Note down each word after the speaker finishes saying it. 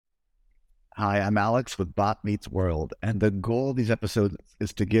Hi, I'm Alex with Bot Meets World, and the goal of these episodes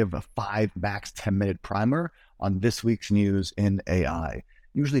is to give a 5 max 10-minute primer on this week's news in AI,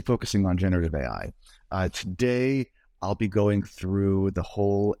 usually focusing on generative AI. Today, I'll be going through the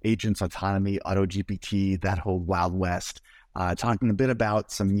whole agents autonomy, AutoGPT, that whole Wild West, talking a bit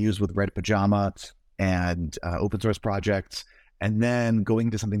about some news with Red Pajama and open source projects, and then going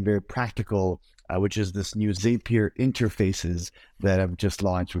to something very practical, which is this new Zapier interfaces that I've just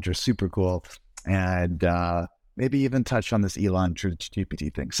launched, which are super cool, and maybe even touch on this Elon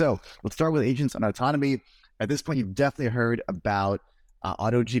ChatGPT thing. So let's start with agents and autonomy. At this point, you've definitely heard about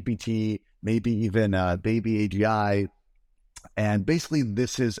AutoGPT, maybe even Baby AGI. And basically,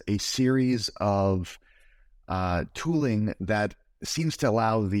 this is a series of tooling that seems to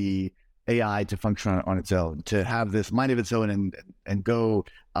allow the AI to function on its own, to have this mind of its own and go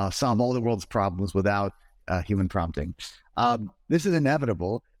solve all the world's problems without human prompting. This is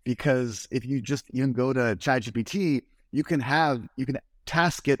inevitable because if you just even go to ChatGPT, you can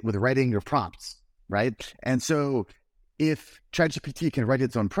task it with writing your prompts, right? And so if ChatGPT can write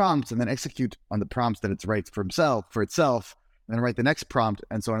its own prompts and then execute on the prompts that it writes for itself, and then write the next prompt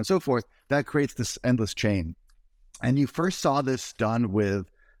and so on and so forth, that creates this endless chain. And you first saw this done with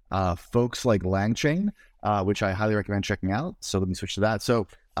folks like LangChain, which I highly recommend checking out. So let me switch to that. So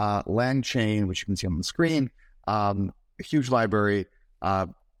LangChain, which you can see on the screen, a huge library.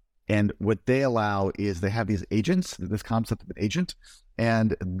 And what they allow is they have these agents, this concept of an agent.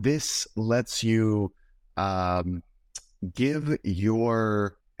 And this lets you give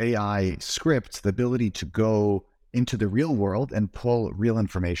your AI script the ability to go into the real world and pull real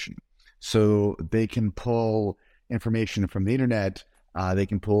information. So they can pull information from the internet. They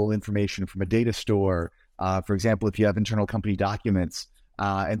can pull information from a data store, for example, if you have internal company documents.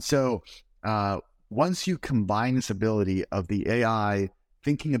 And so once you combine this ability of the AI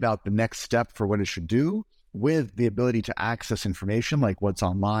thinking about the next step for what it should do with the ability to access information like what's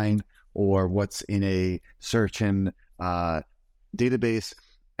online or what's in a certain database,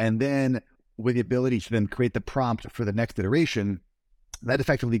 and then with the ability to then create the prompt for the next iteration, that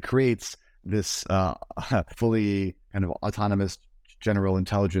effectively creates this fully kind of autonomous general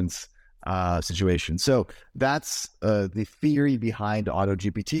intelligence situation. So that's the theory behind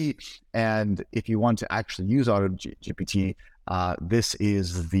AutoGPT. And if you want to actually use AutoGPT, this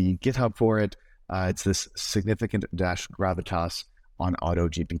is the GitHub for it. It's this significant -gravitas on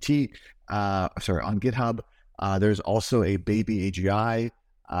AutoGPT, on GitHub. There's also a Baby AGI.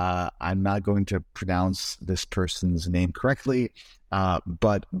 I'm not going to pronounce this person's name correctly,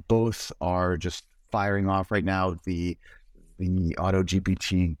 but both are just firing off right now. The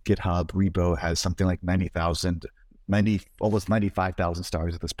AutoGPT GitHub repo has something like almost 95,000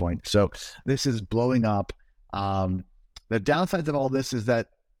 stars at this point. So this is blowing up. The downsides of all this is that,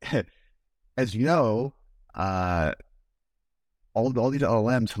 as you know, all these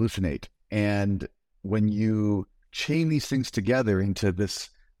LLMs hallucinate. And when you chain these things together into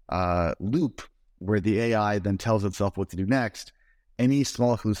this loop where the AI then tells itself what to do next, any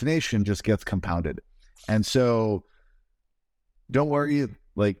small hallucination just gets compounded. And so don't worry,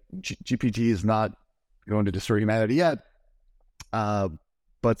 like GPT is not going to destroy humanity yet.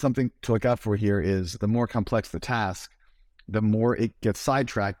 But something to look out for here is the more complex the task, the more it gets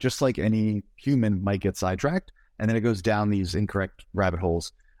sidetracked, just like any human might get sidetracked. And then it goes down these incorrect rabbit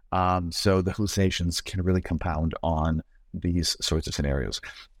holes. So the hallucinations can really compound on these sorts of scenarios.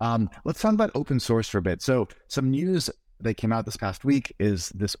 Let's talk about open source for a bit. So some news that came out this past week is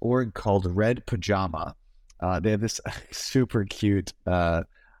this org called Red Pajama. They have this super cute, I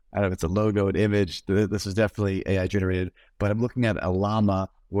don't know if it's a logo, an image. This is definitely AI generated, but I'm looking at a llama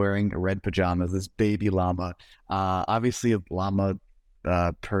wearing red pajamas, this baby llama. Obviously a llama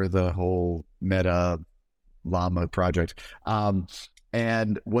per the whole Meta Llama project.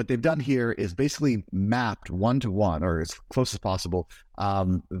 And what they've done here is basically mapped one-to-one, or as close as possible,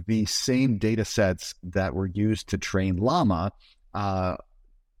 the same data sets that were used to train Llama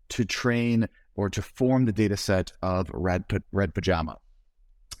to train or to form the data set of Red Pajama.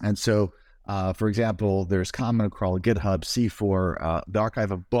 And so, for example, there's Common Crawl, GitHub, C4, the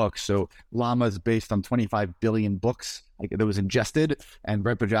archive of books. So Llama is based on 25 billion books that was ingested, and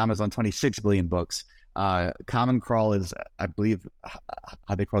Red Pajama is on 26 billion books. Common Crawl is, I believe,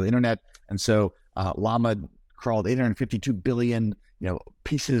 how they crawl the internet. And so Llama crawled 852 billion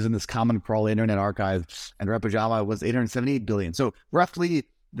pieces in this Common Crawl internet archive, and Red Pajama was 878 billion. So roughly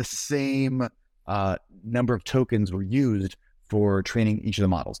the same number of tokens were used for training each of the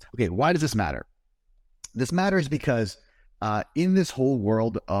models. Okay, why does this matter? This matters because in this whole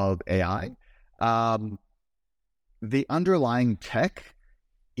world of AI, the underlying tech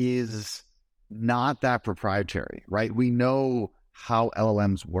is not that proprietary, right? We know how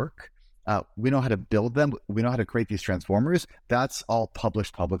LLMs work. We know how to build them. We know how to create these transformers. That's all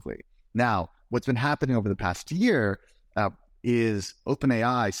published publicly. Now, what's been happening over the past year is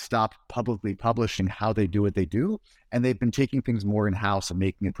OpenAI stopped publicly publishing how they do what they do, and they've been taking things more in-house and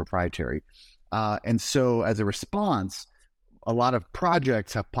making it proprietary. And so as a response, a lot of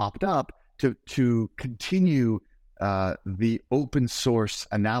projects have popped up to continue the open source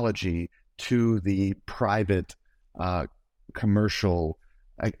analogy to the private commercial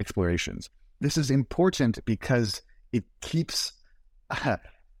explorations. This is important because it keeps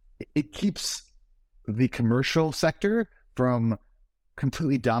the commercial sector from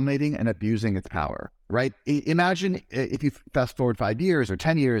completely dominating and abusing its power, right? Imagine if you fast forward 5 years or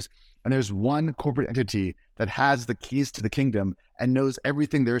 10 years, and there's one corporate entity that has the keys to the kingdom and knows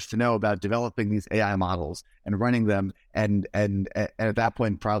everything there is to know about developing these AI models and running them, and at that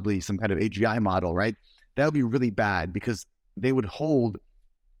point, probably some kind of AGI model, right? That would be really bad because they would hold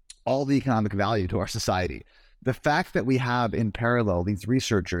all the economic value to our society. The fact that we have in parallel these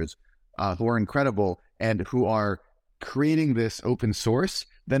researchers who are incredible and who are creating this open source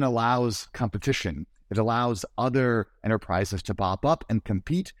then allows competition. It allows other enterprises to pop up and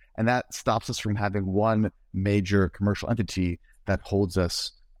compete, and that stops us from having one major commercial entity that holds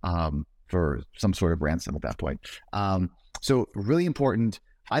us for some sort of ransom at that point. So really important.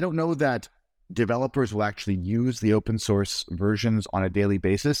 I don't know that developers will actually use the open source versions on a daily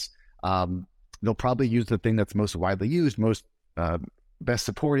basis. They'll probably use the thing that's most widely used, most best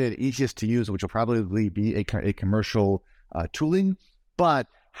supported, easiest to use, which will probably be a commercial tooling. But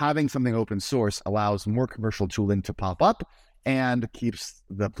having something open source allows more commercial tooling to pop up and keeps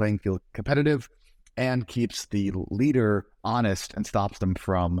the playing field competitive and keeps the leader honest and stops them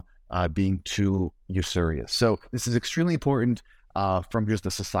from being too usurious. So this is extremely important from just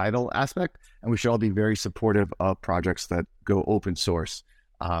the societal aspect, and we should all be very supportive of projects that go open source.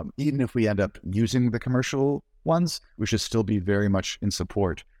 Even if we end up using the commercial ones, we should still be very much in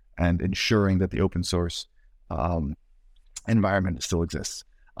support and ensuring that the open source environment still exists.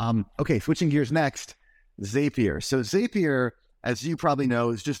 Okay, switching gears next, Zapier. So Zapier, as you probably know,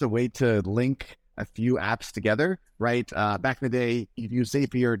 is just a way to link a few apps together, right? Back in the day, you'd use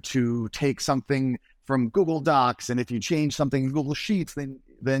Zapier to take something from Google Docs, and if you change something in Google Sheets,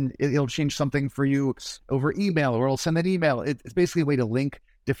 then it'll change something for you over email, or it'll send an email. It's basically a way to link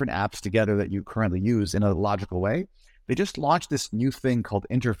different apps together that you currently use in a logical way. They just launched this new thing called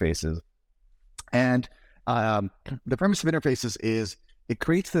interfaces. And the premise of interfaces is it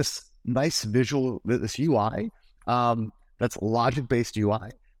creates this nice visual, this UI that's logic-based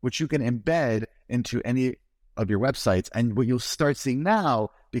UI, which you can embed into any of your websites. And what you'll start seeing now,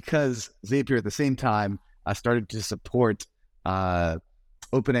 because Zapier at the same time started to support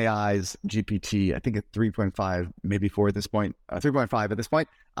OpenAI's GPT, I think at 3.5, maybe 4 at this point, 3.5 at this point,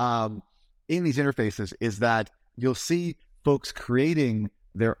 in these interfaces, is that you'll see folks creating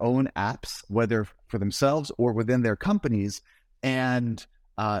their own apps, whether for themselves or within their companies, and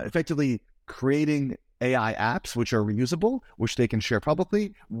effectively creating AI apps which are reusable, which they can share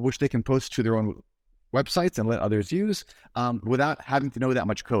publicly, which they can post to their own websites and let others use without having to know that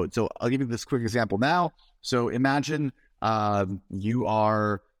much code. So I'll give you this quick example now. So imagine you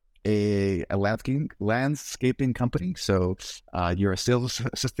are a landscaping company. So you're a sales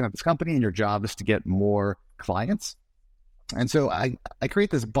assistant at this company, and your job is to get more clients. And so I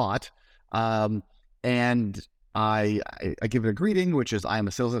create this bot, and I give it a greeting, which is, I am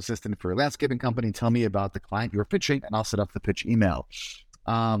a sales assistant for a landscaping company. Tell me about the client you're pitching, and I'll set up the pitch email.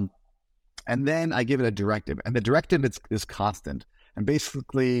 And then I give it a directive, and the directive is constant. And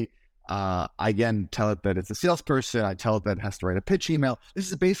basically, I again tell it that it's a salesperson. I tell it that it has to write a pitch email. This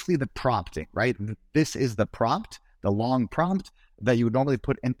is basically the prompting, right? This is the prompt, the long prompt that you would normally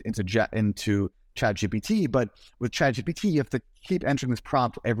put into ChatGPT. But with ChatGPT, you have to keep entering this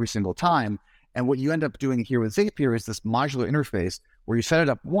prompt every single time. And what you end up doing here with Zapier is this modular interface where you set it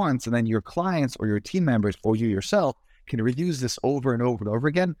up once, and then your clients or your team members or you yourself can reuse this over and over and over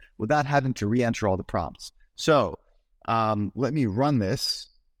again without having to re-enter all the prompts. So let me run this.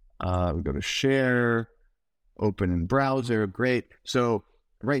 We go to share, open in browser. Great. So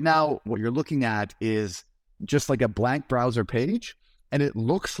right now, what you're looking at is just like a blank browser page, and it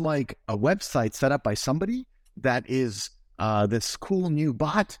looks like a website set up by somebody that is this cool new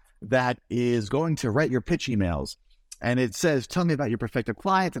bot that is going to write your pitch emails. And it says, tell me about your prospective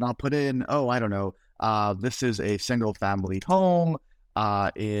client. And I'll put in, I don't know, this is a single family home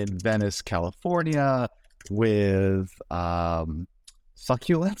in Venice, California with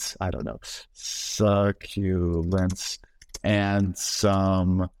succulents. I don't know. Succulents and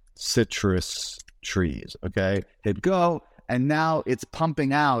some citrus trees. Okay, hit go, and now it's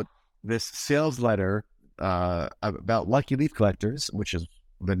pumping out this sales letter about lucky leaf collectors, which is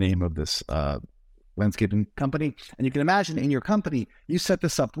the name of this landscaping company. And you can imagine in your company, you set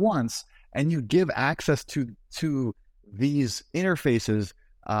this up once and you give access to these interfaces.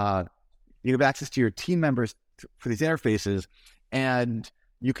 You have access to your team members for these interfaces, and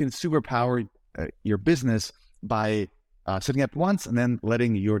you can superpower your business by setting up once and then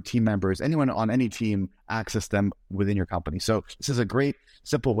letting your team members, anyone on any team, access them within your company. So this is a great,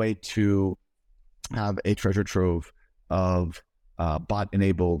 simple way to have a treasure trove of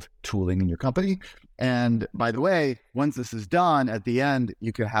bot-enabled tooling in your company. And by the way, once this is done, at the end,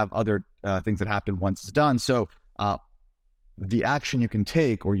 you can have other things that happen once it's done. So the action you can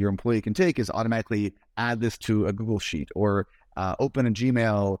take, or your employee can take, is automatically add this to a Google Sheet or open a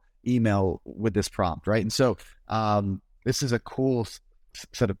Gmail email with this prompt, right? And so this is a cool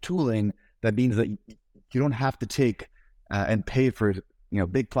set of tooling that means that you don't have to take and pay for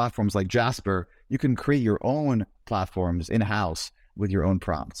big platforms like Jasper. You can create your own platforms in-house with your own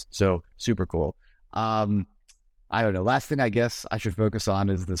prompts. So super cool. I don't know. Last thing I guess I should focus on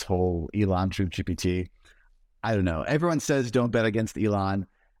is this whole Elon TruthGPT. I don't know. Everyone says don't bet against Elon.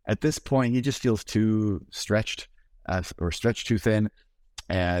 At this point, he just feels too stretched or stretched too thin,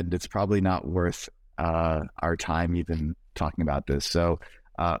 and it's probably not worth our time even talking about this. So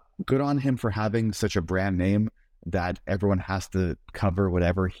good on him for having such a brand name that everyone has to cover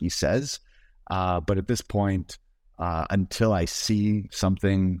whatever he says. But at this point, until I see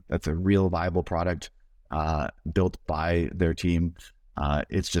something that's a real viable product built by their team,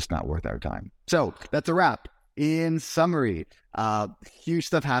 it's just not worth our time. So that's a wrap. In summary, huge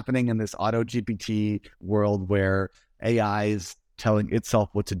stuff happening in this auto GPT world where AI is telling itself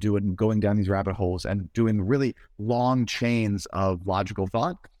what to do and going down these rabbit holes and doing really long chains of logical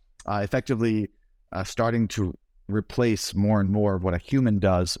thought, effectively starting to replace more and more of what a human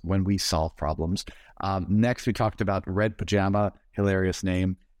does when we solve problems. Next, we talked about Red Pajama, hilarious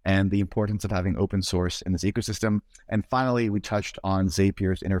name, and the importance of having open source in this ecosystem. And finally, we touched on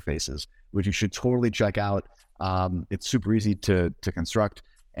Zapier's interfaces, which you should totally check out. It's super easy to construct,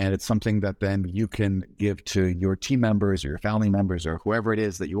 and it's something that then you can give to your team members or your family members or whoever it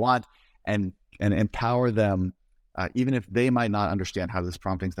is that you want, and empower them. Even if they might not understand how this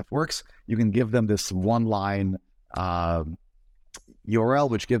prompting stuff works, you can give them this one-line URL,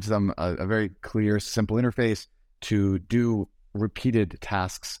 which gives them a very clear, simple interface to do repeated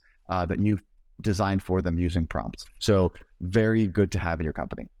tasks that you've designed for them using prompts. So very good to have in your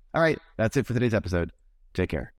company. All right, that's it for today's episode. Take care.